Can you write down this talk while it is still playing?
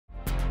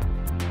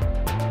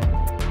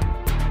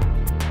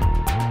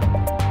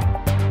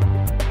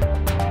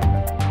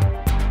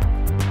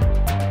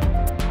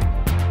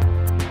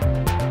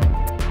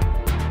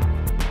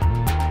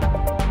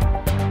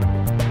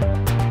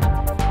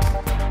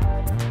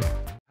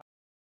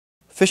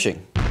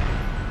Phishing.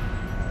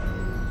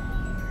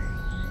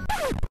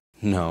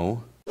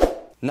 No,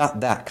 not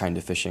that kind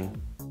of phishing.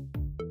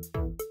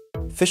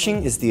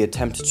 Phishing is the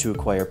attempt to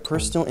acquire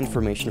personal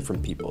information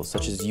from people,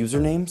 such as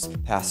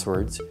usernames,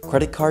 passwords,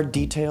 credit card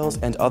details,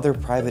 and other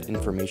private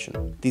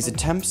information. These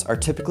attempts are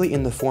typically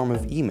in the form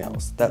of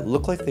emails that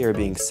look like they are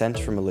being sent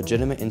from a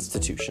legitimate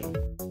institution.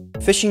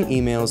 Phishing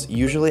emails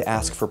usually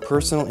ask for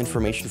personal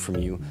information from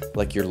you,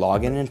 like your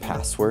login and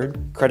password,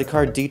 credit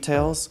card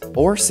details,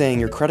 or saying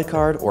your credit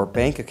card or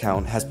bank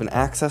account has been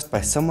accessed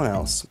by someone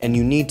else and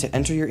you need to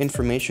enter your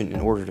information in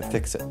order to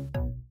fix it.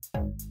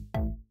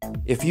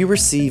 If you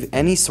receive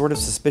any sort of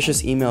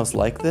suspicious emails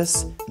like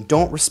this,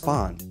 don't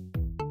respond.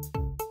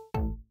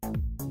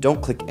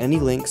 Don't click any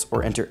links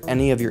or enter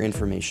any of your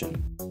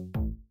information.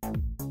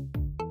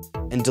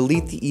 And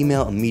delete the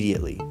email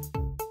immediately.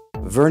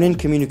 Vernon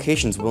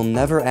Communications will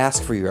never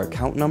ask for your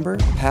account number,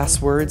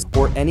 passwords,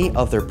 or any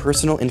other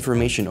personal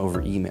information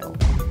over email.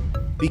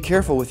 Be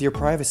careful with your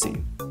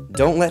privacy.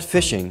 Don't let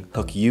phishing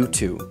hook you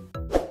too.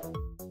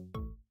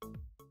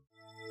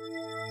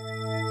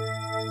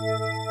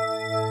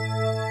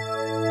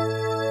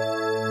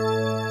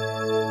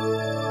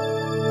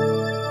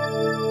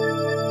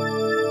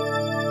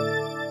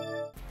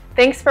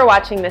 Thanks for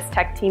watching this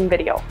Tech Team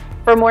video.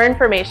 For more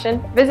information,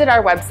 visit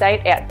our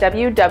website at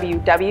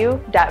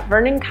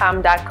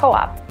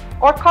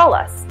www.vernoncom.coop or call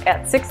us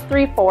at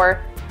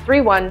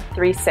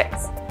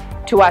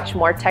 634-3136. To watch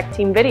more Tech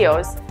Team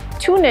videos,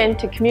 tune in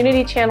to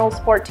Community Channels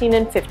 14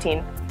 and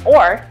 15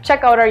 or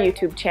check out our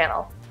YouTube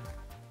channel.